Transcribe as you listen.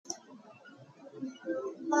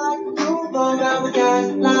Like you burn down the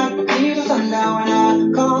gas, like me the sundown when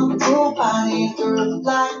I come through, party through.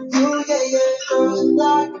 Like you, yeah, yeah, girls,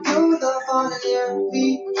 like you, the fun in here,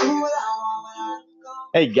 we do what I want when I come.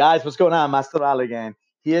 Hey guys, what's going on? Master Al again.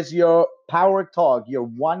 Here's your power talk, your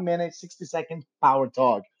 1 minute, 60 second power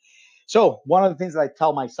talk. So, one of the things that I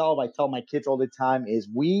tell myself, I tell my kids all the time is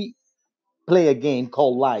we play a game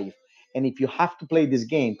called life. And if you have to play this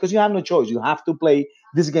game, because you have no choice, you have to play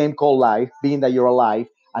this game called life, being that you're alive,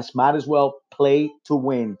 as might as well play to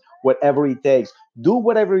win, whatever it takes. Do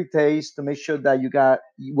whatever it takes to make sure that you got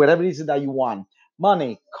whatever it is that you want.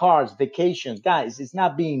 Money, cars, vacations. Guys, it's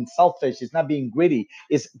not being selfish. It's not being greedy.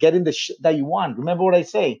 It's getting the shit that you want. Remember what I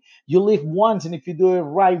say. You live once, and if you do it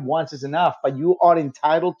right once is enough. But you are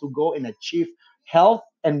entitled to go and achieve health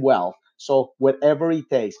and wealth. So whatever it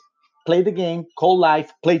takes. Play the game, call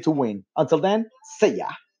life, play to win. Until then, see ya.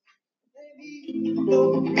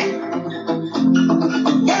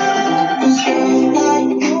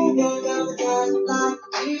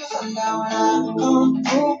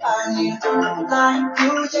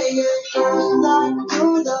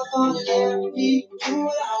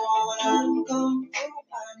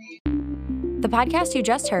 The podcast you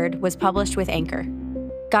just heard was published with Anchor.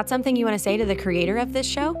 Got something you want to say to the creator of this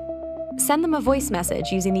show? Send them a voice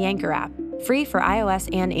message using the Anchor app, free for iOS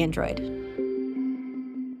and Android.